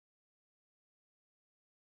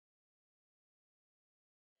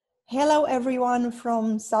Hello everyone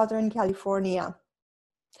from Southern California.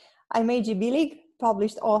 I'm A.G. Billig,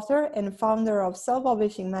 published author and founder of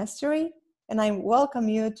Self-Publishing Mastery, and I welcome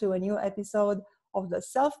you to a new episode of the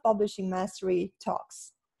Self-Publishing Mastery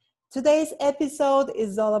Talks. Today's episode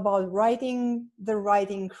is all about writing the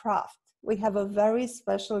writing craft. We have a very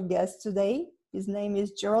special guest today. His name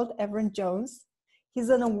is Gerald Everett Jones. He's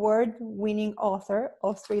an award-winning author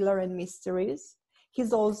of thriller and mysteries.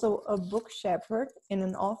 He's also a book shepherd and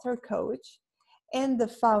an author coach, and the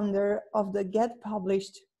founder of the Get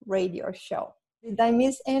Published radio show. Did I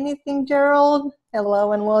miss anything, Gerald?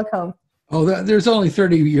 Hello and welcome. Oh, there's only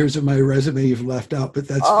 30 years of my resume you've left out, but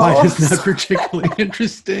that's fine. It's not particularly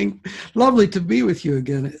interesting. Lovely to be with you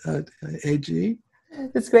again, AG.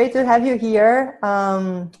 It's great to have you here.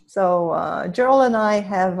 Gerald and I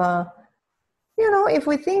have, if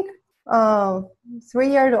we think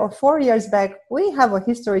 3 years or 4 years back, we have a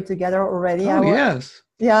history together already. Oh, yes.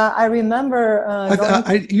 Yeah, I remember.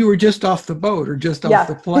 You were just off the boat or just off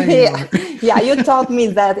the plane. Yeah, you taught me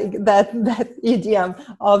that idiom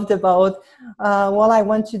of the boat. I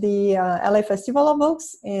went to the LA Festival of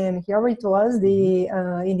Books, and here it was, the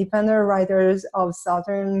Independent Writers of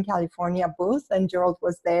Southern California booth, and Gerald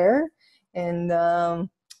was there. And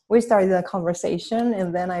we started a conversation,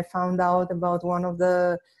 and then I found out about one of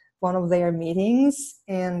their meetings,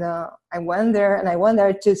 and I went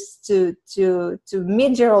there just to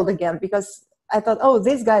meet Gerald again, because I thought, oh,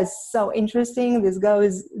 this guy is so interesting. This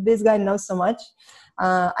guy knows so much.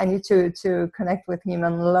 I need to connect with him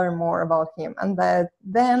and learn more about him. And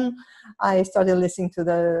then I started listening to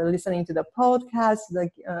the podcast,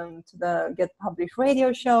 to the Get Published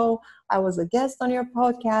radio show. I was a guest on your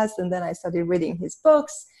podcast, and then I started reading his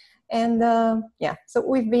books. And so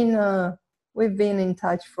we've been in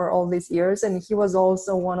touch for all these years, and he was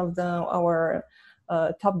also one of our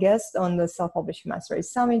top guests on the Self-Publishing Mastery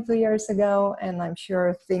Summit 2 years ago, and I'm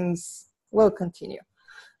sure things will continue.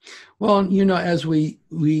 Well, as we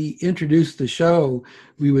introduced the show,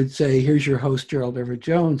 we would say, here's your host, Gerald Everett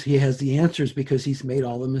Jones. He has the answers because he's made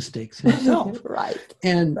all the mistakes himself. Right.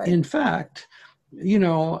 And in fact,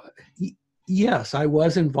 yes, I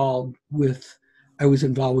was involved with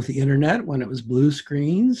the internet when it was blue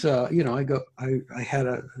screens. I had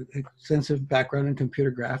an extensive background in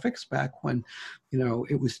computer graphics back when,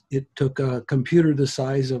 it took a computer the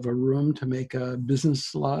size of a room to make a business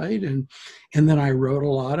slide. And then I wrote a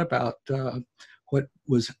lot about what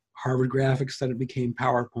was Harvard graphics, then it became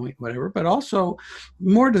PowerPoint, whatever. But also,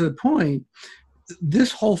 more to the point,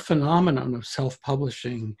 this whole phenomenon of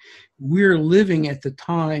self-publishing, we're living at the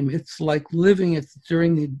time, it's like living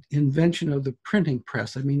during the invention of the printing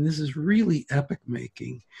press. I mean, this is really epic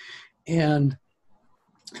making. And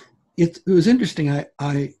it was interesting.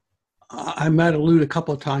 I might allude a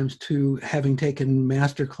couple of times to having taken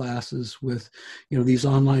master classes with, these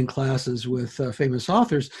online classes with famous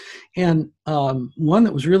authors. And one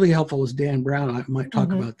that was really helpful was Dan Brown. I might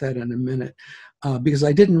talk about that in a minute. Because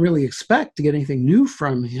I didn't really expect to get anything new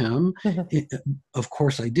from him. Of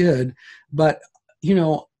course I did. But,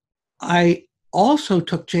 I also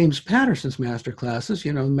took James Patterson's master classes,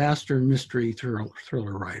 master mystery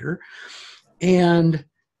thriller writer. And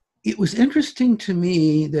it was interesting to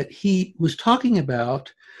me that he was talking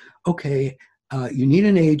about, okay, you need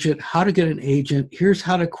an agent, how to get an agent, here's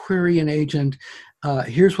how to query an agent,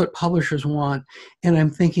 here's what publishers want. And I'm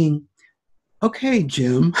thinking, okay,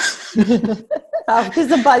 Jim.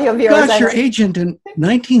 He's a buddy of yours. Got your agent in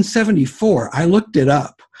 1974. I looked it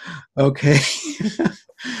up. Okay.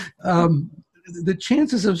 The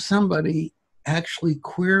chances of somebody actually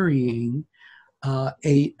querying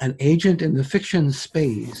an agent in the fiction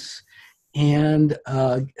space and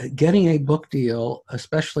getting a book deal,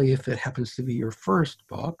 especially if it happens to be your first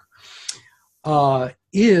book,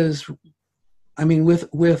 is,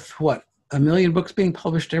 with what, 1 million books being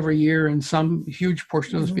published every year and some huge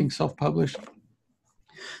portion of those being self-published,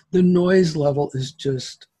 the noise level is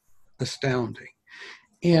just astounding.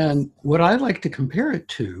 And what I like to compare it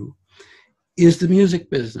to is the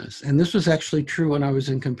music business. And this was actually true when I was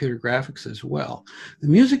in computer graphics as well. The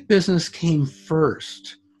music business came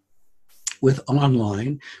first with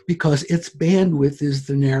online because its bandwidth is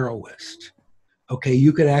the narrowest. Okay,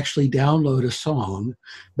 you could actually download a song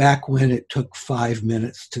back when it took 5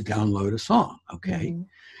 minutes to download a song, okay?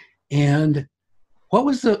 And what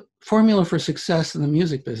was the formula for success in the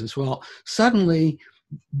music business? Well, suddenly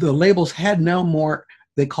the labels had no more,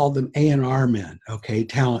 they called them A&R men, okay,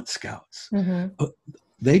 talent scouts.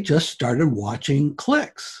 They just started watching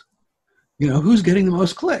clicks. Who's getting the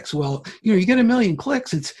most clicks? Well, you get 1 million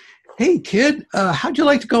clicks, it's, hey kid, how'd you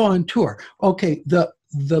like to go on tour? Okay,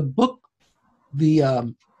 the book,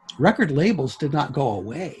 the record labels did not go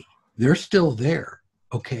away. They're still there,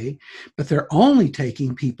 okay? But they're only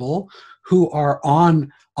taking people who are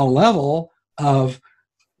on a level of,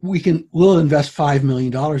 we'll invest $5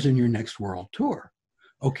 million in your next world tour.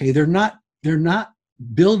 Okay, they're not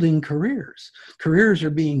building careers. Careers are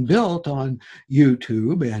being built on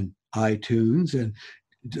YouTube and iTunes, and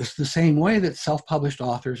just the same way that self-published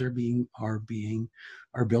authors are building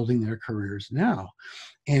their careers now.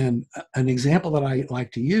 And an example that I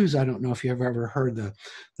like to use, I don't know if you've ever heard the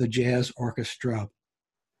jazz orchestra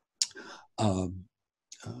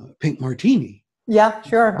Pink Martini. Yeah,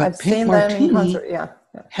 sure. But I've Pink seen Martini them in concert. Yeah.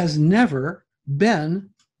 has never been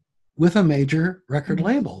with a major record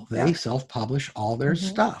label. They self-publish all their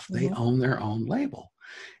stuff. They own their own label.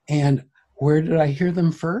 And where did I hear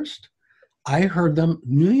them first? I heard them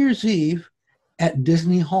New Year's Eve at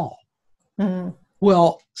Disney Hall.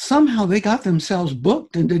 Well, somehow they got themselves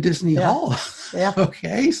booked into Disney Hall. Yeah.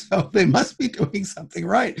 Okay, so they must be doing something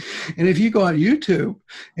right. And if you go on YouTube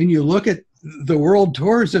and you look at the world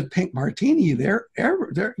tours of Pink Martini, they're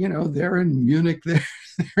in Munich, they're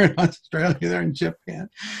in Australia, they're in Japan,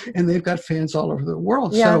 and they've got fans all over the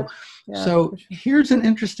world. So sure. Here's an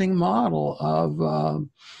interesting model of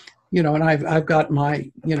and I've got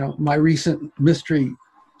my my recent mystery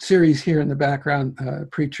series here in the background,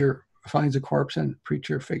 Preacher Finds a Corpse and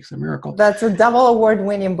Preacher Fakes a Miracle. That's a double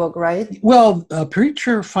award-winning book, right? Well,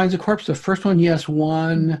 Preacher Finds a Corpse, the first one, yes,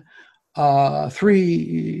 won 2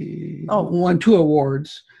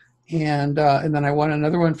 awards, and then I won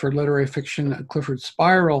another one for literary fiction, Clifford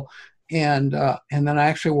Spiral, and then I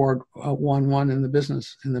actually won one in the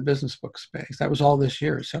business book space. That was all this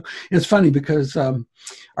year. So it's funny because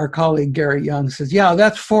our colleague Gary Young says, "Yeah,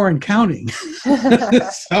 that's 4 and counting."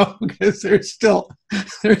 So because there's still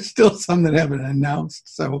some that haven't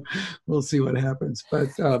announced. So we'll see what happens. But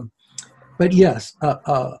yes,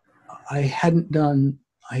 I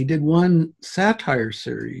did one satire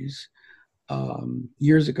series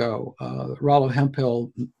years ago, Rollo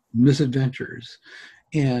Hemphill Misadventures.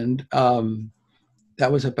 And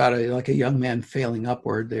that was about a young man failing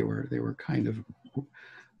upward. They were kind of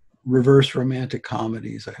reverse romantic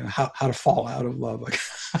comedies, how to fall out of love,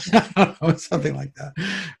 I don't know, something like that.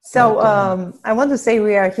 So I want to say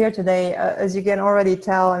we are here today, as you can already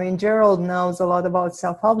tell. I mean, Gerald knows a lot about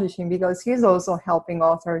self-publishing because he's also helping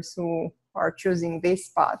authors who are choosing this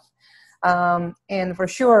path. And for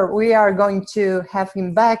sure, we are going to have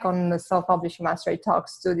him back on the Self-Publishing Mastery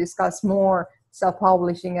Talks to discuss more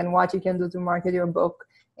self-publishing and what you can do to market your book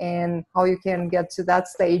and how you can get to that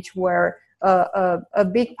stage where a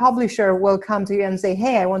big publisher will come to you and say,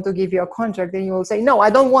 "Hey, I want to give you a contract," and you will say, "No, I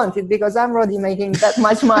don't want it because I'm already making that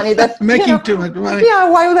much money." That making too much money. Yeah,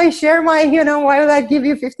 why would I share my? Why would I give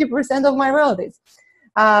you 50% of my royalties?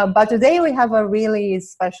 But today we have a really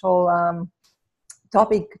special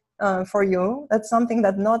topic for you. That's something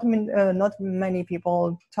that not many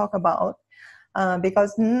people talk about.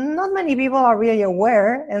 Because not many people are really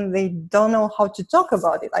aware and they don't know how to talk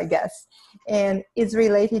about it, I guess. And it's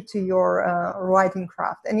related to your writing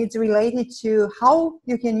craft, and it's related to how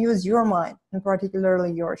you can use your mind, and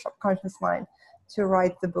particularly your subconscious mind, to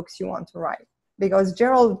write the books you want to write. Because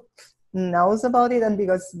Gerald knows about it, and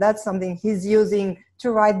because that's something he's using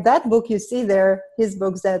to write that book you see there, his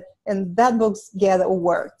books and that books get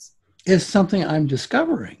awards. It's something I'm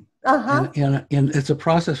discovering. And it's a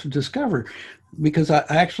process of discovery, because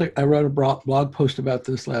I wrote a blog post about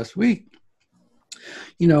this last week.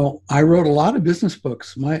 I wrote a lot of business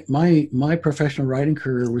books. My professional writing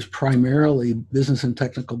career was primarily business and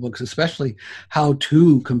technical books, especially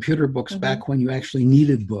how-to computer books back when you actually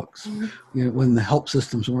needed books, when the help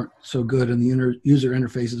systems weren't so good and the user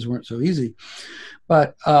interfaces weren't so easy.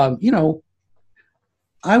 But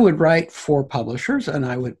I would write for publishers, and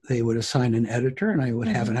they would assign an editor, and I would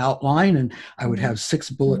have an outline, and I would have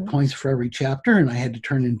 6 bullet points for every chapter, and I had to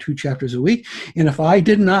turn in 2 chapters a week. And if I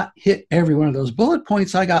did not hit every one of those bullet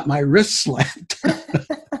points, I got my wrist slapped.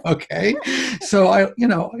 Okay, so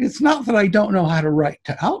it's not that I don't know how to write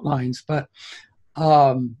to outlines, but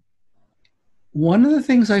one of the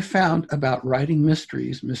things I found about writing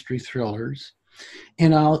mystery thrillers.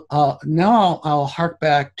 And I'll hark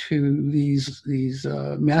back to these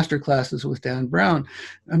master classes with Dan Brown.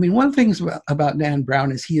 I mean, one of the things about Dan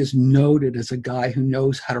Brown is he is noted as a guy who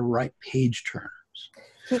knows how to write page turns.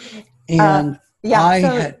 And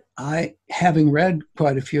having read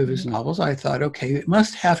quite a few of his novels, I thought, okay, it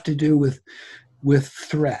must have to do with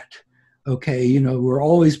threat. Okay, we're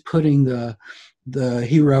always putting the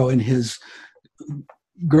hero and his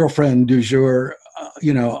girlfriend du jour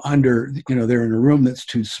they're in a room that's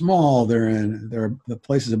too small. The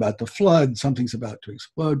place is about to flood. Something's about to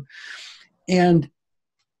explode. And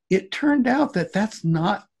it turned out that that's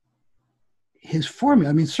not his formula.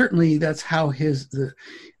 I mean, certainly that's how he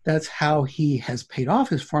has paid off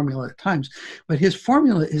his formula at times. But his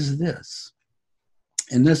formula is this.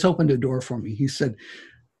 And this opened a door for me. He said,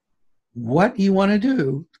 what you want to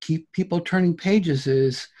do, keep people turning pages,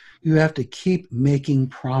 is you have to keep making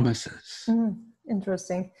promises.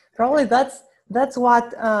 Interesting. Probably that's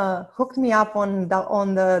what hooked me up on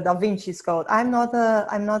the Da Vinci's Code. I'm not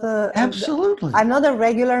a absolutely. I'm not a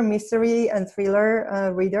regular mystery and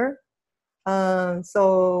thriller reader. But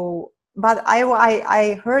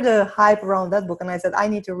I heard a hype around that book, and I said I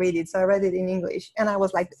need to read it. So I read it in English, and I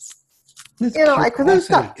was like, I couldn't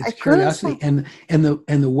stop. It's curiosity, and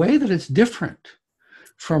the way that it's different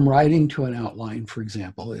from writing to an outline, for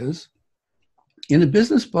example, is in a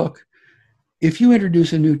business book. If you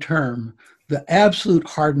introduce a new term, the absolute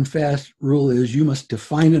hard and fast rule is you must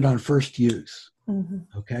define it on first use.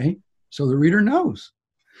 Okay, so the reader knows.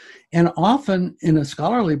 And often in a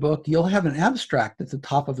scholarly book, you'll have an abstract at the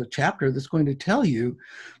top of a chapter that's going to tell you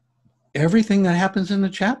everything that happens in the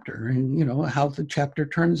chapter and, how the chapter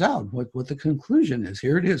turns out, what the conclusion is.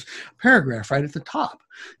 Here it is, paragraph right at the top.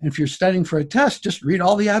 And if you're studying for a test, just read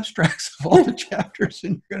all the abstracts of all the chapters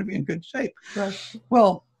and you're going to be in good shape. Right.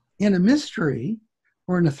 Well, in a mystery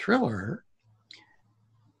or in a thriller,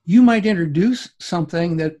 you might introduce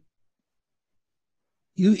something that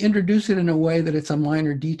you introduce it in a way that it's a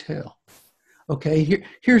minor detail. Okay,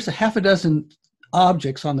 here's a half a dozen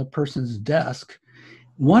objects on the person's desk.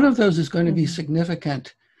 One of those is going to be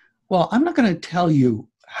significant. Well, I'm not going to tell you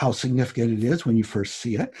how significant it is when you first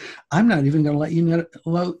see it. I'm not even going to let you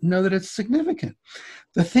know that it's significant.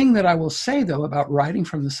 The thing that I will say, though, about writing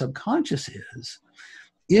from the subconscious is,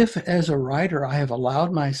 if as a writer I have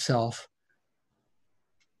allowed myself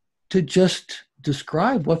to just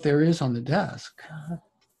describe what there is on the desk,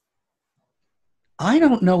 I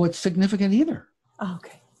don't know what's significant either.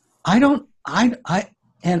 Okay. And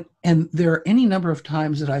there are any number of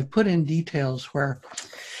times that I've put in details where,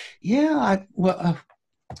 he's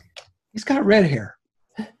got red hair.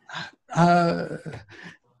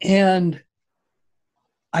 And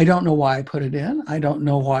I don't know why I put it in. I don't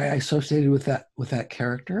know why I associated with that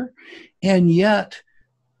character. And yet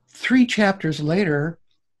 3 chapters later,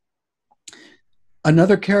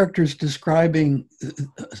 another character is describing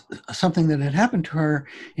something that had happened to her,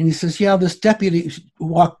 and he says, this deputy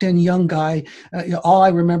walked in, young guy. All I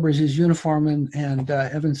remember is his uniform, and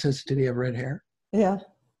Evan says, did he have red hair? Yeah.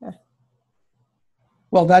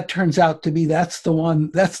 Well, that turns out to be that's the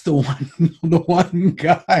one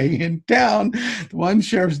guy in town, the one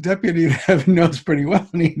sheriff's deputy that Evan knows pretty well,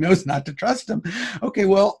 and he knows not to trust him. Okay,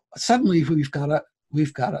 well, suddenly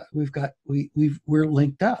we're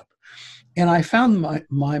linked up. And I found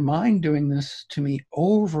my mind doing this to me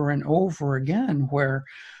over and over again, where,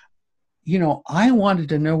 I wanted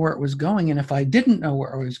to know where it was going. And if I didn't know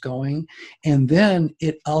where I was going, and then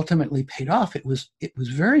it ultimately paid off, it was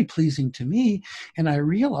very pleasing to me. And I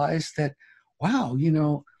realized that, wow,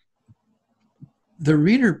 the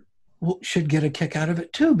reader should get a kick out of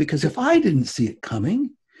it too, because if I didn't see it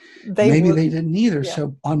coming, they didn't either. Yeah.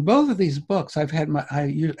 So on both of these books, I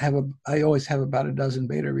always have about a dozen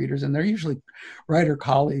beta readers, and they're usually writer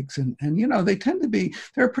colleagues, and they tend to be,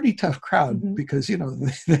 they're a pretty tough crowd because they know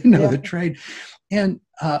the trade, and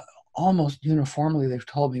almost uniformly they've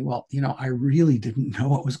told me, well, I really didn't know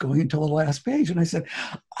what was going until the last page, and I said,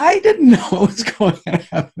 I didn't know what was going to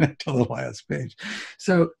happen until the last page.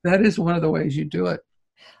 So that is one of the ways you do it.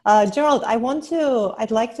 Gerald, I'd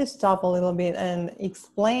like to stop a little bit and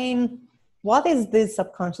explain what is this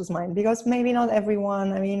subconscious mind, because maybe not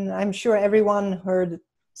everyone, I'm sure everyone heard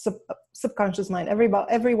subconscious mind.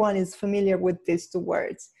 Everyone is familiar with these 2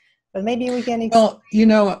 words, but maybe we can explain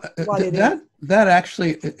that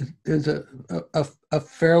actually is a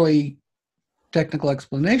fairly technical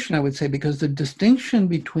explanation, I would say, because the distinction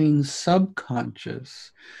between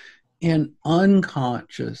subconscious and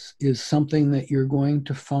unconscious is something that you're going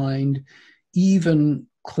to find even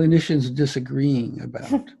clinicians disagreeing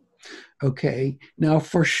about. Okay, now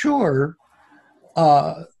for sure,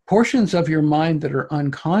 portions of your mind that are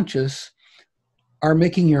unconscious are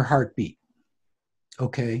making your heart beat.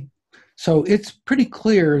 Okay, so it's pretty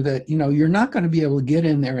clear that you're not going to be able to get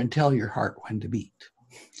in there and tell your heart when to beat.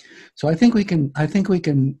 So I think we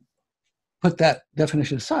can put that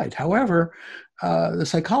definition aside. However, the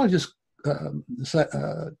psychologist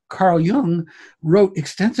Carl Jung wrote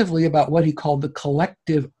extensively about what he called the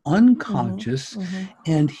collective unconscious,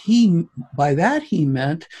 and by that he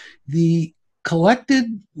meant the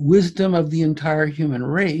collected wisdom of the entire human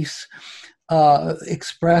race,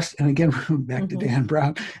 expressed, and again, back to Dan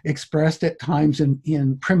Brown, expressed at times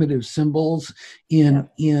in primitive symbols, in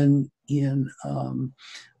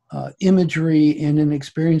imagery, and in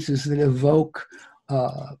experiences that evoke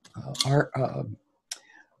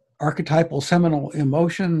archetypal seminal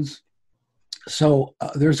emotions. So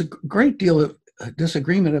there's a great deal of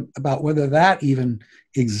disagreement about whether that even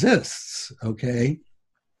exists, okay?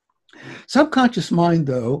 Subconscious mind,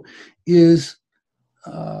 though, is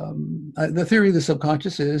the theory of the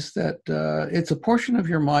subconscious is that it's a portion of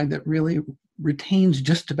your mind that really retains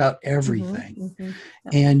just about everything.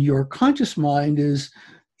 And your conscious mind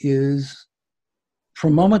is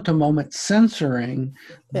from moment to moment censoring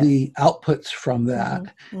the outputs from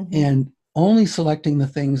that and only selecting the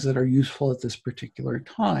things that are useful at this particular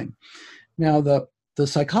time. Now, the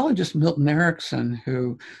psychologist Milton Erickson,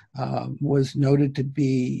 who was noted to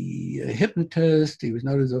be a hypnotist, he was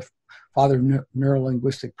noted as a father of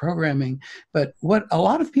neurolinguistic programming, but what a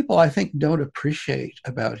lot of people I think don't appreciate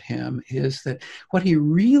about him is that what he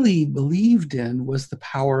really believed in was the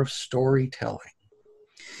power of storytelling.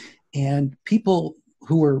 And people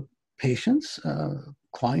who were patients,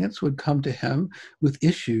 clients, would come to him with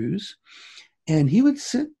issues, and he would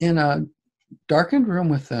sit in a darkened room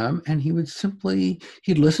with them, and he'd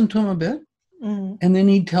listen to them a bit, and then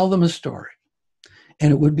he'd tell them a story.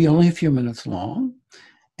 And it would be only a few minutes long.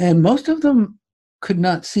 And most of them could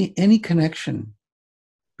not see any connection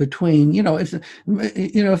between,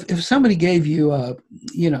 if somebody gave you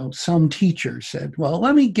some teacher said, well,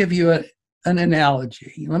 let me give you an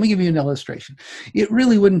analogy. Let me give you an illustration. It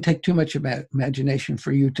really wouldn't take too much imagination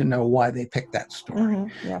for you to know why they picked that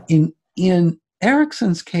story. In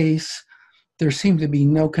Erickson's case, there seemed to be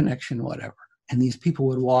no connection whatever. And these people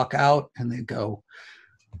would walk out and they'd go,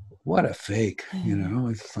 what a fake,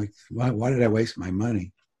 it's like, why did I waste my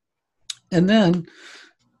money? And then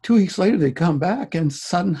 2 weeks later, they'd come back and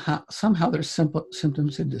somehow their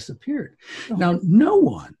symptoms had disappeared. Now, no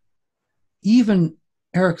one, even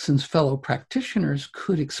Erickson's fellow practitioners,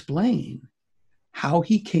 could explain how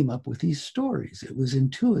he came up with these stories. It was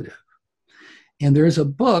intuitive. And there's a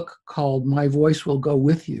book called My Voice Will Go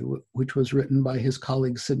With You, which was written by his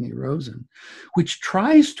colleague Sidney Rosen, which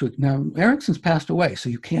tries to, now Erickson's passed away, so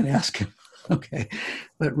you can't ask him, okay?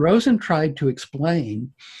 But Rosen tried to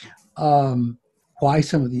explain why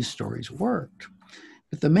some of these stories worked.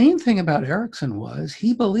 But the main thing about Erickson was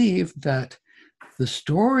he believed that the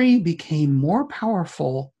story became more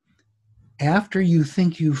powerful after you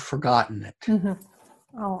think you've forgotten it.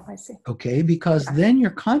 Oh, I see. Okay, because then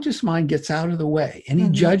your conscious mind gets out of the way. Any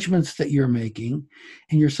judgments that you're making,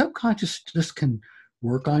 and your subconscious just can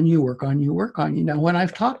work on you. Now, when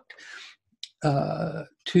I've talked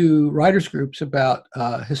to writers groups about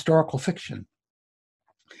historical fiction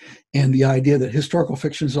and the idea that historical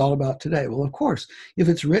fiction is all about today, well, of course, if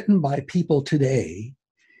it's written by people today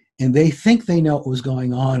and they think they know what was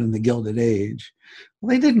going on in the Gilded Age, well,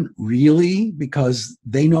 they didn't really, because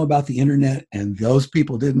they know about the internet and those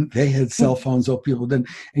people didn't. They had cell phones, those people didn't.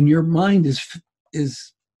 And your mind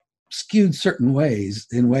is skewed certain ways,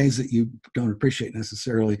 in ways that you don't appreciate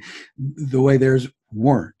necessarily, the way theirs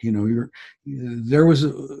weren't. There was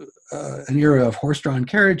an era of horse-drawn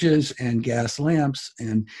carriages and gas lamps,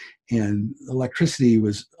 and electricity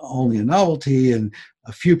was only a novelty, and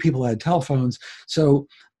a few people had telephones. So,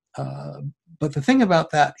 but the thing about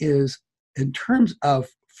that is, in terms of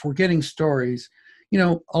forgetting stories,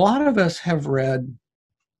 a lot of us have read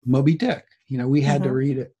Moby Dick. We had to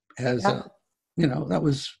read it as that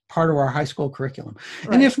was part of our high school curriculum.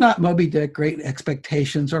 Right. And if not Moby Dick, Great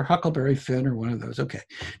Expectations or Huckleberry Finn or one of those. Okay.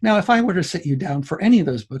 Now, if I were to sit you down for any of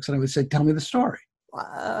those books, and I would say, tell me the story.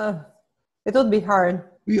 It would be hard.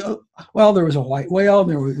 Well, there was a white whale, and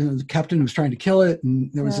there was the captain who was trying to kill it, and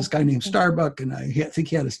there was this guy named Starbuck, and I think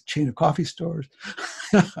he had a chain of coffee stores.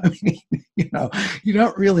 I mean, you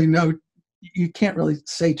don't really know, you can't really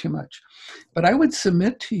say too much. But I would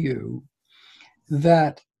submit to you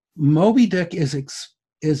that Moby Dick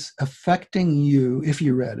is affecting you, if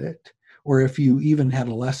you read it, or if you even had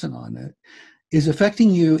a lesson on it, is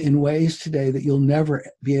affecting you in ways today that you'll never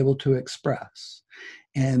be able to express.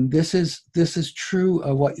 And this is true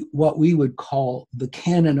of what we would call the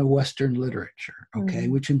canon of Western literature, okay,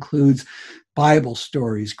 which includes Bible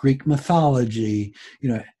stories, Greek mythology,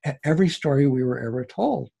 every story we were ever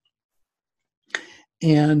told.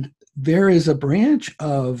 And there is a branch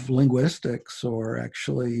of linguistics, or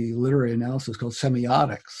actually literary analysis, called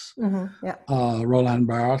semiotics. Roland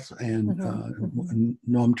Barthes and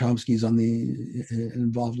Noam Chomsky's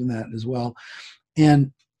involved in that as well.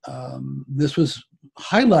 And this was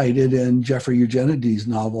highlighted in Jeffrey Eugenides'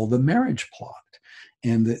 novel, The Marriage Plot.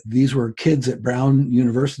 And these were kids at Brown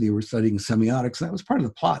University who were studying semiotics. That was part of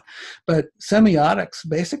the plot. But semiotics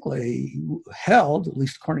basically held, at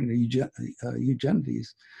least according to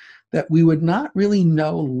Eugenides, that we would not really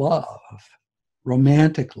know love,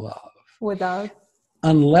 romantic love,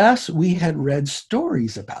 unless we had read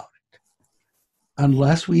stories about it,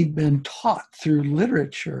 unless we'd been taught through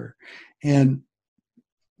literature. And,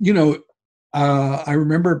 you know, I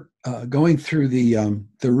remember going through the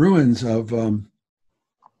ruins of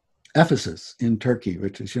Ephesus in Turkey,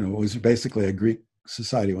 which is, was basically a Greek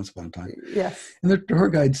society once upon a time. Yes. And the tour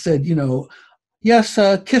guide said, yes,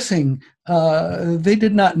 kissing, they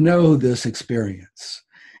did not know this experience.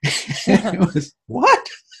 It was, what?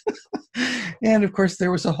 And of course,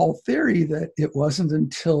 there was a whole theory that it wasn't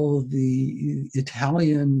until the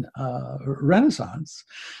Italian Renaissance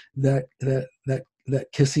that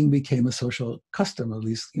kissing became a social custom, at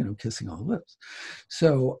least, kissing on the lips.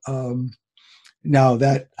 So now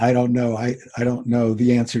that I don't know, I don't know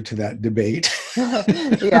the answer to that debate.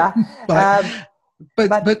 Yeah. But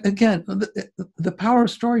again, the power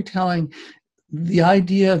of storytelling, the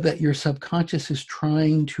idea that your subconscious is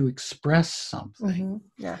trying to express something.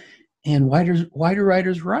 Yeah. And why do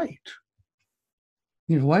writers write?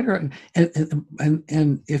 And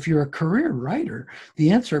if you're a career writer, the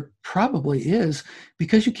answer probably is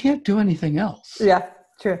because you can't do anything else. Yeah,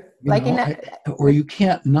 true. You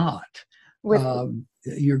can't not.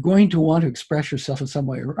 You're going to want to express yourself in some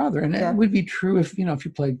way or other, and it would be true if if you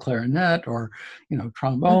played clarinet or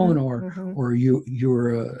trombone or you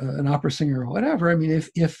were an opera singer or whatever. I mean,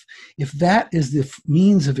 if that is the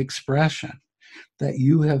means of expression that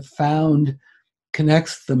you have found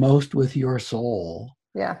connects the most with your soul,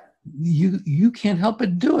 you can't help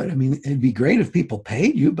but do it. I mean, it'd be great if people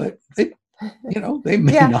paid you, but they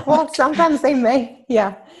may not. Well, sometimes they may.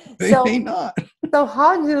 Yeah, they may not. So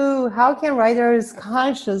how can writers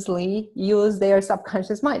consciously use their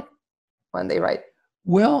subconscious mind when they write?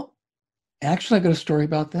 Well, actually, I got a story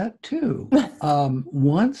about that too.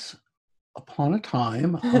 Once upon a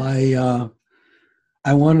time,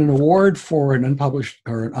 I won an award for an unpublished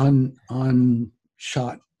or an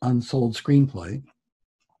unshot, unsold screenplay,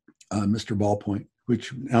 Mr. Ballpoint,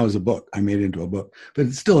 which now is a book. I made it into a book, but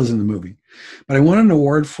it still isn't a movie. But I won an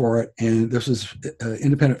award for it, and this was an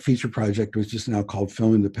independent feature project, which is now called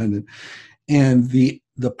Film Independent. And the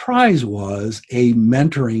prize was a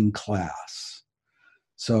mentoring class.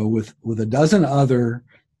 So with a dozen other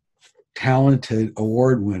talented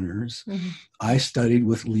award winners, I studied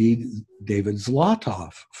with lead David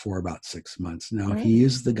Zlotov for about 6 months. Now, he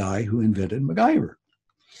is the guy who invented MacGyver.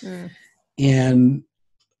 And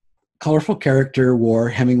colorful character, wore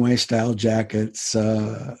Hemingway-style jackets,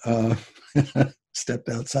 stepped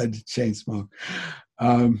outside to chain smoke.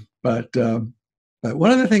 But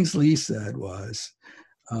one of the things Lee said was,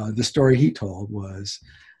 the story he told was,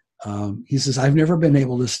 he says, I've never been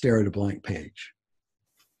able to stare at a blank page.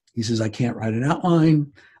 He says, I can't write an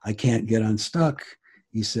outline. I can't get unstuck.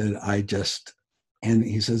 He said, and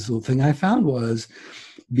he says, the thing I found was,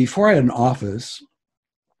 before I had an office,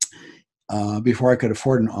 before I could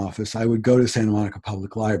afford an office, I would go to Santa Monica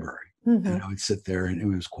Public Library, and I would sit there, and it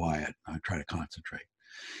was quiet. I'd try to concentrate.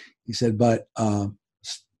 He said, but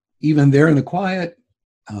even there in the quiet,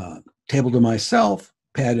 table to myself,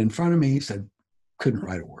 pad in front of me, he said, couldn't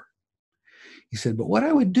write a word. He said, but what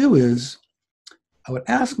I would do is I would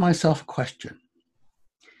ask myself a question.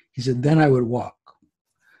 He said, then I would walk.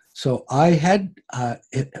 So I had,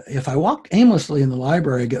 if I walked aimlessly in the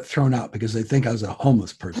library, I'd get thrown out because they think I was a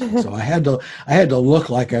homeless person. So I had to look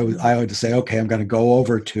like I would say, okay, I'm going to go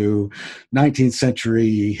over to 19th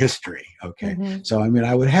century history. Okay. So, I mean,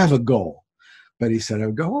 I would have a goal, but he said, I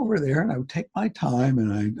would go over there and I would take my time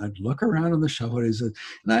and I'd look around on the shelf. And he said,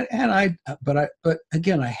 but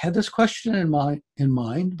again, I had this question in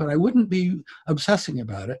mind, but I wouldn't be obsessing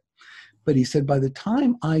about it. But he said, by the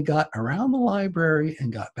time I got around the library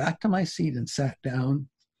and got back to my seat and sat down,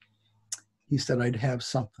 he said, I'd have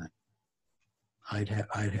something. And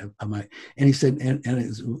he said,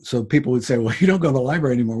 so people would say, well, you don't go to the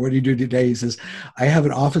library anymore. What do you do today? He says, I have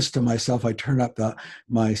an office to myself. I turn up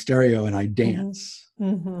my stereo and I dance.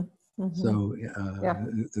 So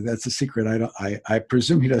that's a secret. I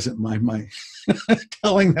presume he doesn't mind my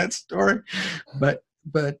telling that story, but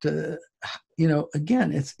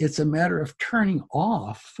again, it's a matter of turning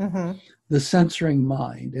off the censoring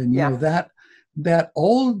mind. And that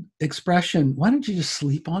old expression, why don't you just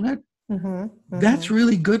sleep on it? That's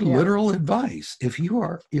really good Yeah. literal advice. If you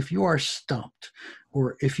are stumped,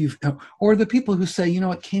 or if you've, or the people who say,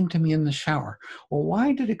 it came to me in the shower. Well,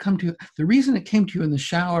 why did it come to you? The reason it came to you in the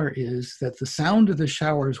shower is that the sound of the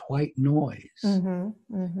shower is white noise.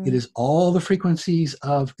 It is all the frequencies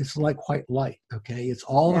it's like white light. Okay. It's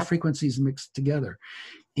all the frequencies mixed together.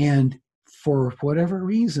 And for whatever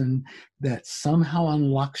reason, that somehow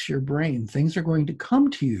unlocks your brain. Things are going to come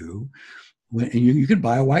to you. And you could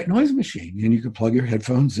buy a white noise machine, and you could plug your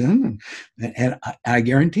headphones in, and I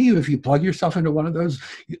guarantee you, if you plug yourself into one of those,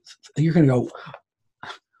 you're going to go,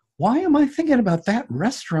 why am I thinking about that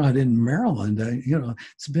restaurant in Maryland?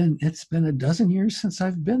 It's been a dozen years since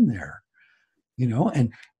I've been there,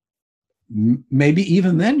 and maybe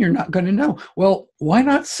even then you're not going to know. Well, why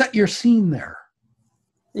not set your scene there?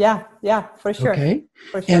 Yeah, for sure. Okay.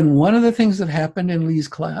 For sure. And one of the things that happened in Lee's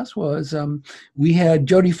class was we had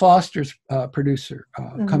Jodie Foster's producer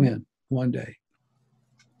come in one day.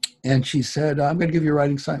 And she said, I'm going to give you a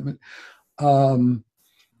writing assignment. You're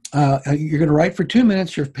going to write for 2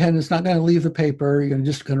 minutes. Your pen is not going to leave the paper. You're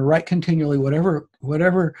just going to write continually, whatever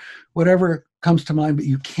comes to mind, but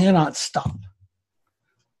you cannot stop.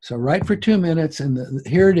 So write for 2 minutes, and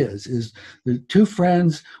here it is the two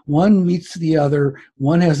friends, one meets the other,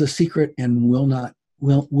 one has a secret and will not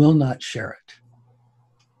share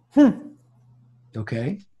it.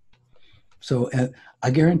 Okay? So I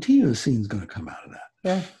guarantee you a scene's going to come out of that.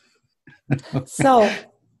 Yeah. So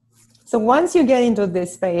once you get into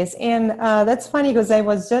this space, and that's funny because I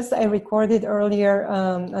recorded earlier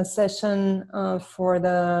a session for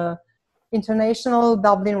the International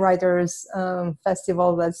Dublin Writers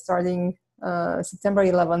Festival that's starting September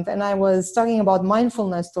 11th, and I was talking about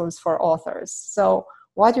mindfulness tools for authors. So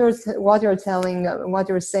what you're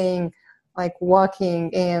saying, like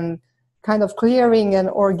walking and kind of clearing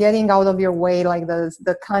or getting out of your way, like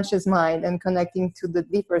the conscious mind, and connecting to the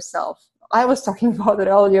deeper self. I was talking about it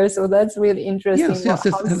earlier, so that's really interesting. Yes,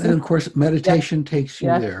 and of course, meditation takes you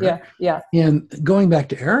there. Yeah. And going back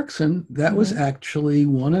to Erickson, that was actually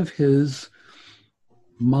one of his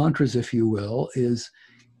mantras, if you will,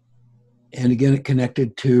 and again, it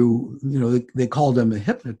connected to, they called him a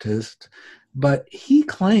hypnotist, but he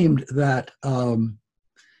claimed that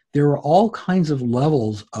there were all kinds of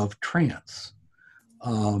levels of trance,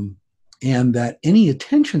 and that any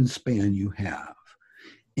attention span you have,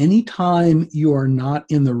 anytime you are not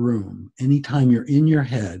in the room, anytime you're in your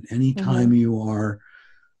head, anytime you are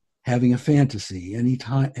having a fantasy,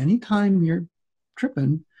 anytime you're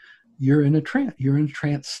tripping, you're in a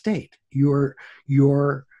trance state. Your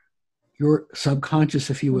subconscious,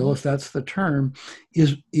 if you will, if that's the term,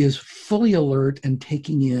 is fully alert and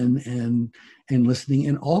taking in and listening,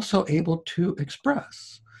 and also able to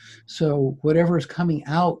express. So whatever is coming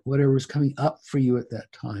out, whatever is coming up for you at that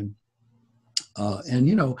time. And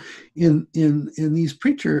in these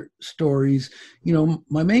preacher stories,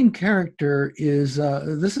 my main character is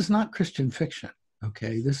this is not Christian fiction.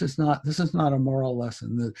 Okay, this is not a moral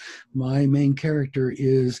lesson. My main character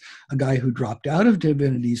is a guy who dropped out of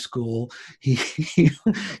divinity school. He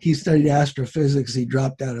studied astrophysics. He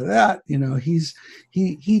dropped out of that.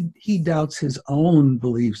 He doubts his own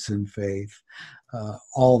beliefs and faith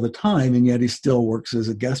all the time, and yet he still works as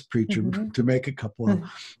a guest preacher to make a couple of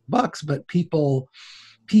bucks. But people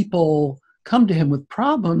come to him with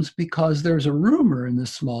problems because there's a rumor in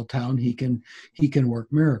this small town he can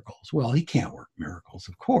work miracles. Well, he can't work miracles,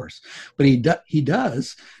 of course, but he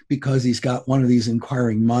does, because he's got one of these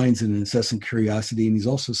inquiring minds and an incessant curiosity, and he's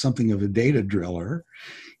also something of a data driller.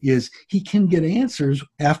 Is he can get answers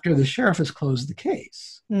after the sheriff has closed the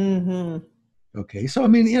case. Okay, so I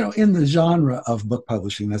mean, in the genre of book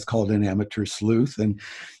publishing, that's called an amateur sleuth, and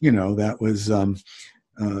that was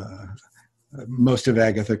most of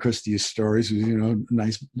Agatha Christie's stories was,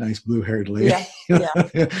 nice blue-haired lady,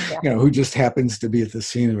 who just happens to be at the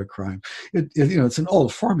scene of a crime. It's an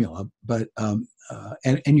old formula, but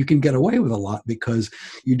and you can get away with a lot because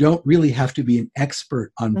you don't really have to be an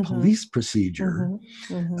expert on police procedure,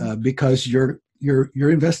 because your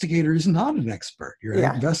investigator is not an expert. Your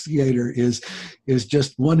investigator is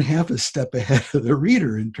just one half a step ahead of the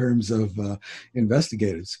reader in terms of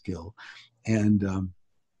investigative skill, and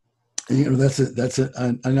that's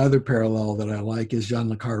another parallel that I like is John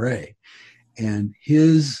le Carré, and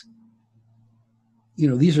his,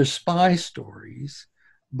 these are spy stories,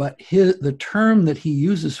 but the term that he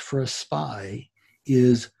uses for a spy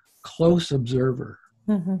is close observer.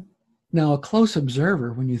 Now, a close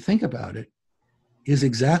observer, when you think about it, is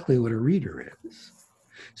exactly what a reader is.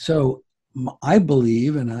 So I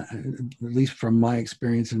believe, and at least from my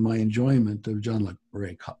experience and my enjoyment of John le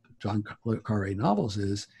Carré novels,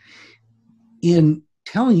 is in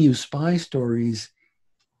telling you spy stories,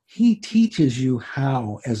 he teaches you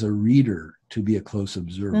how, as a reader, to be a close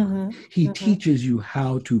observer. Mm-hmm. He Mm-hmm. teaches you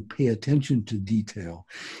how to pay attention to detail.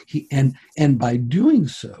 And by doing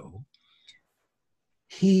so,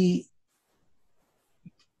 he's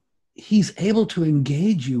able to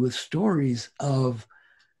engage you with stories of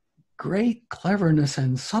great cleverness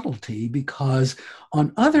and subtlety, because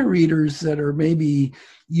on other readers that are maybe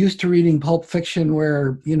used to reading pulp fiction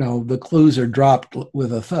where, the clues are dropped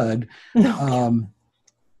with a thud,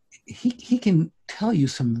 he can tell you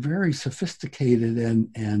some very sophisticated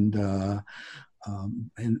and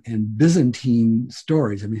Byzantine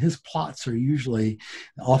stories. I mean, his plots are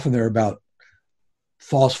often they're about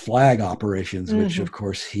false flag operations, which of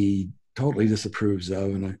course he totally disapproves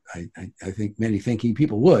of, and I think many thinking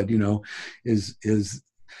people would, is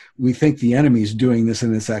we think the enemy's doing this,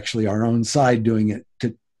 and it's actually our own side doing it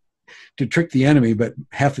to trick the enemy, but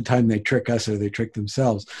half the time they trick us or they trick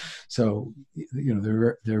themselves. So,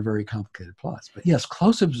 they're very complicated plots. But yes, the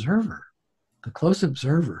close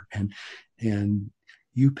observer, and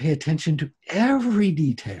you pay attention to every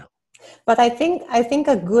detail. But I think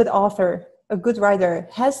a good author, a good writer,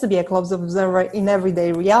 has to be a close observer in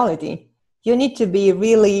everyday reality. You need to be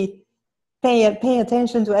really pay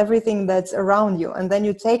attention to everything that's around you, and then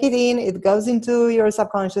you take it in, it goes into your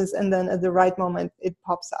subconscious, and then at the right moment it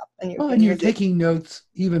pops up, and you're taking notes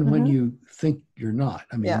even when you think you're not.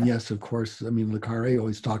 I mean, yes, of course. I mean, Le Carré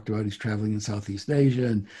always talked about he's traveling in Southeast Asia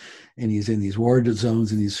and he's in these war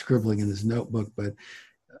zones and he's scribbling in his notebook. But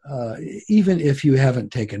even if you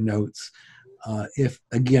haven't taken notes,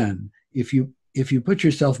 if you put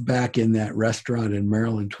yourself back in that restaurant in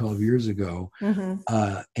Maryland 12 years ago,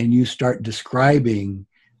 and you start describing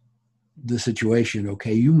the situation,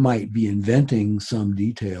 okay, you might be inventing some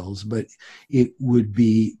details, but they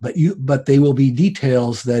will be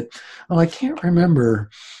details that, I can't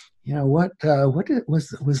remember, what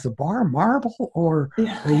was the bar marble or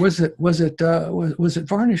was it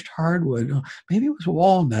varnished hardwood? Oh, maybe it was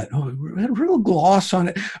walnut. Oh, it had a real gloss on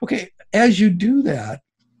it. Okay, as you do that,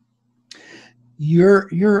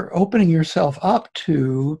 you're opening yourself up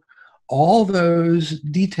to all those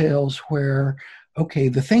details where, okay,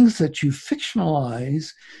 the things that you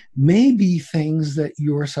fictionalize may be things that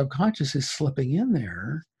your subconscious is slipping in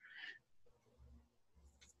there,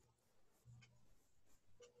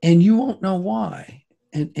 and you won't know why.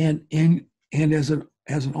 And as an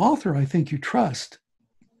author, I think you trust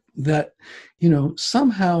that,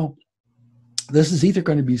 somehow this is either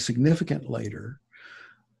going to be significant later,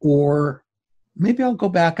 or maybe I'll go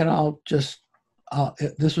back and I'll just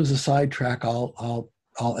this was a sidetrack. I'll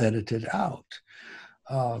edit it out.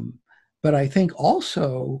 But I think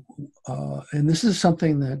also, and this is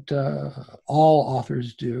something that all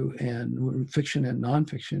authors do, and fiction and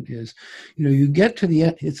nonfiction, is, you get to the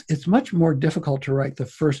end. It's much more difficult to write the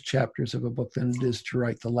first chapters of a book than it is to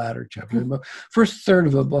write the latter chapters. The first third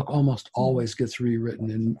of a book almost always gets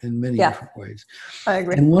rewritten in many different ways. I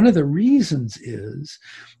agree. And one of the reasons is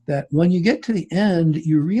that when you get to the end,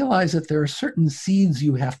 you realize that there are certain seeds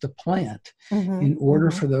you have to plant in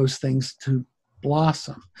order for those things to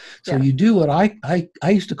blossom. So you do what I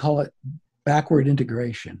used to call it backward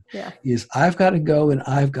integration. Is I've got to go and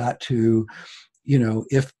I've got to,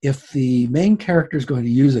 if the main character is going to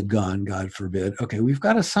use a gun, God forbid, okay, we've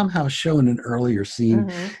got to somehow show in an earlier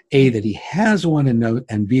scene, A, that he has one,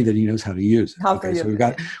 and B, that he knows how to use it. Okay, so we've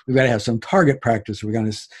got to have some target practice. We're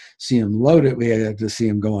going to see him load it. We have to see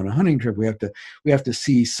him go on a hunting trip. We have to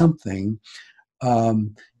see something.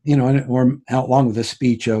 Or along with a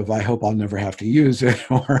speech of, I hope I'll never have to use it,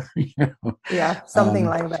 or, something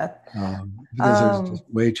like that. Because there's just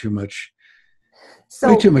way too much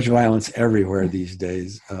violence everywhere these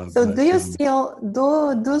days. Do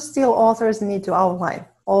still authors need to outline,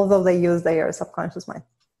 although they use their subconscious mind?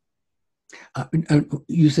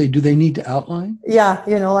 You say, do they need to outline? Yeah,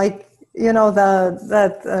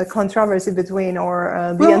 that controversy between,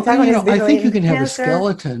 or the antagonist between. I think you can have a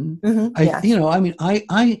skeleton.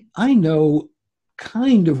 I know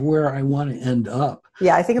kind of where I want to end up.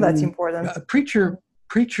 Yeah, I think that's important. Preacher,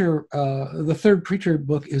 the third Preacher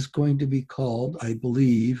book is going to be called, I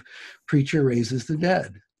believe, Preacher Raises the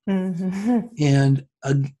Dead. And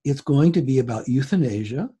it's going to be about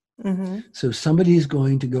euthanasia. So somebody is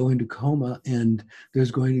going to go into coma, and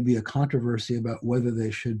there's going to be a controversy about whether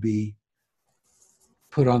they should be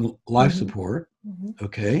put on life support.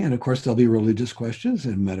 Okay, and of course there'll be religious questions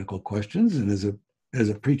and medical questions, and as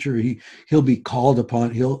a preacher, he'll be called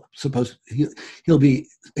upon. He'll be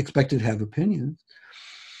expected to have opinions,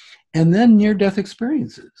 and then near-death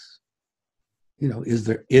experiences.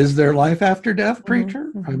 is there life after death,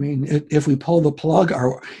 preacher? Mm-hmm. I mean, if we pull the plug,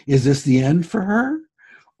 is this the end for her,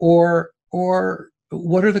 or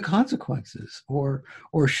what are the consequences, or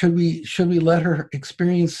should we let her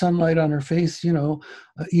experience sunlight on her face,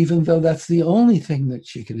 even though that's the only thing that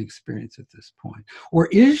she can experience at this point, or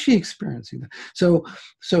is she experiencing that?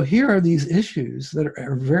 So here are these issues that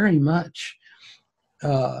are very much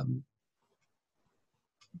on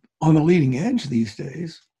the leading edge these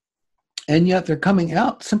days. And yet they're coming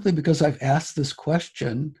out simply because I've asked this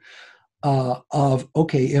question of,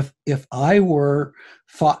 okay, if I were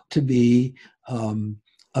thought to be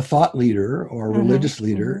a thought leader or a religious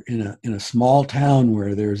leader in a small town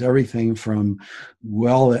where there's everything from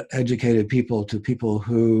well-educated people to people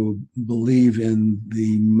who believe in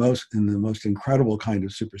the most incredible kind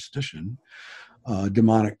of superstition,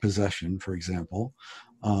 demonic possession, for example.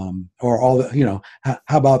 Or all the,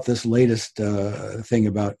 how about this latest thing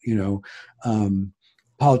about,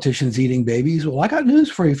 politicians eating babies? Well, I got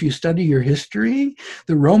news for you. If you study your history,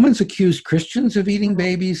 the Romans accused Christians of eating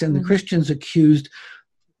babies, and the Christians accused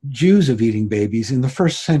Jews of eating babies in the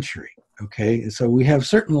first century. Okay, so we have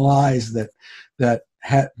certain lies that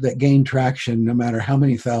gain traction no matter how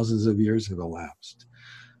many thousands of years have elapsed.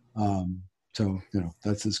 So,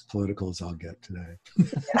 that's as political as I'll get today.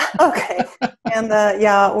 Okay. And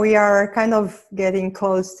we are kind of getting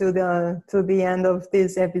close to the end of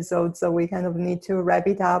this episode, so we kind of need to wrap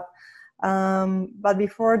it up. But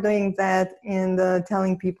before doing that, and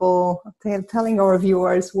telling our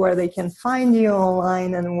viewers where they can find you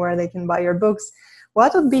online and where they can buy your books,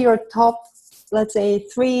 what would be your top, let's say,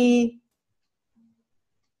 3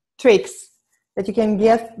 tricks that you can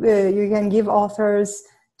give authors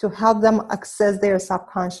to help them access their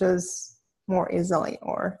subconscious more easily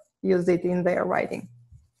or use it in their writing?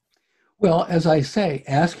 Well, as I say,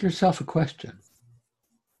 ask yourself a question.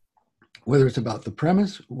 Whether it's about the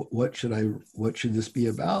premise, what should this be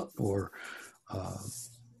about, or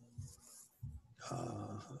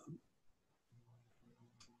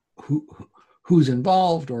who's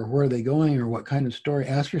involved, or where are they going, or what kind of story.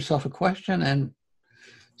 Ask yourself a question and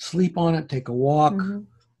sleep on it. Take a walk.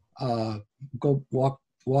 Go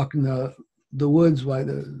walk in the woods by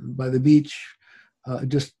the beach.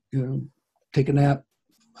 Just take a nap.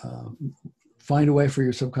 Find a way for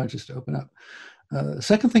your subconscious to open up. The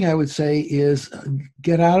second thing I would say is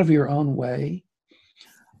get out of your own way.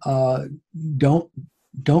 Don't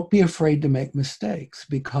be afraid to make mistakes,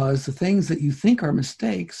 because the things that you think are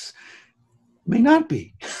mistakes may not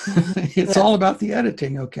be. It's all about the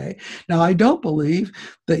editing. Okay. Now, I don't believe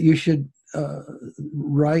that you should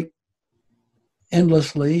write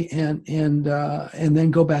endlessly and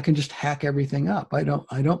then go back and just hack everything up. I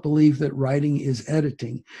don't believe that writing is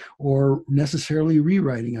editing or necessarily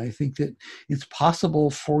rewriting. I think that it's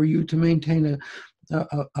possible for you to maintain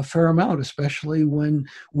a fair amount, especially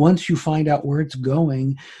once you find out where it's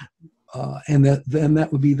going. And then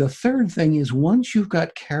that would be the third thing, is once you've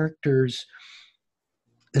got characters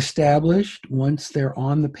established, once they're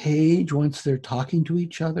on the page, once they're talking to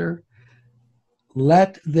each other,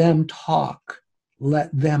 let them talk.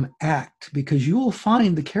 Let them act, because you will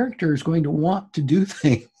find the character is going to want to do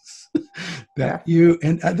things that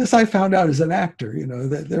and this I found out as an actor,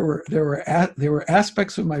 that there were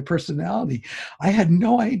aspects of my personality I had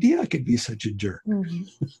no idea I could be such a jerk.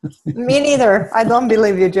 Me neither. I don't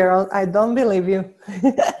believe you, Gerald. I don't believe you.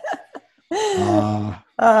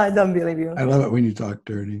 I don't believe you. I love it when you talk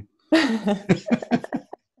dirty.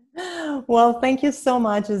 Well, thank you so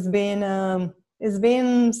much. It's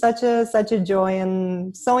been such a joy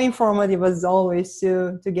and so informative as always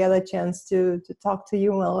to get a chance to talk to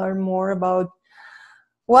you and learn more about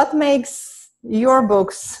what makes your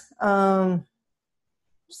books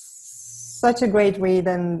such a great read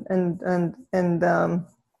and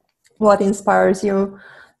what inspires you.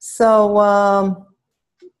 So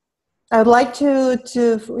I'd like you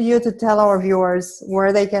to tell our viewers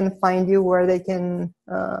where they can find you, where they can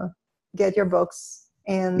get your books.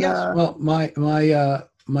 And yes, well, my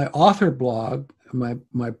author blog,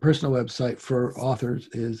 my personal website for authors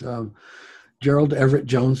is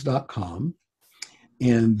GeraldEverettJones.com,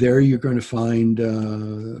 and there you're going to find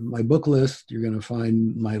my book list. You're going to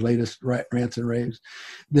find my latest rants and raves.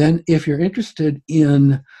 Then, if you're interested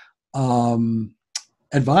in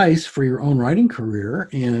advice for your own writing career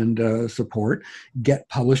and support,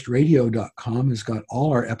 getpublishеdradio.com has got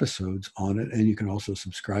all our episodes on it, and you can also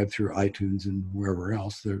subscribe through iTunes and wherever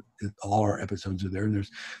else. All our episodes are there, and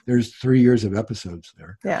there's 3 years of episodes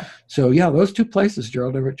there. Yeah. So yeah, those 2 places,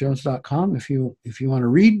 GeraldEverettJones.com if you want to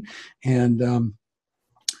read, and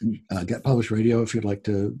Get Published Radio if you'd like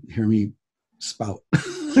to hear me spout.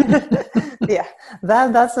 Yeah,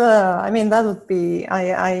 that's I mean, that would be,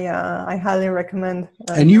 I highly recommend.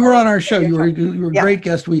 And you were on our show. You were a Yeah. great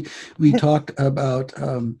guest. We talked about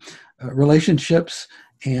relationships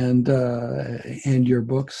and your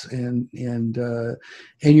books and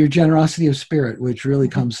your generosity of spirit, which really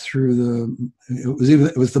comes through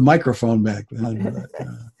it was the microphone back then.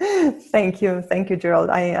 Thank you, Gerald.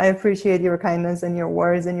 I appreciate your kindness and your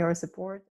words and your support.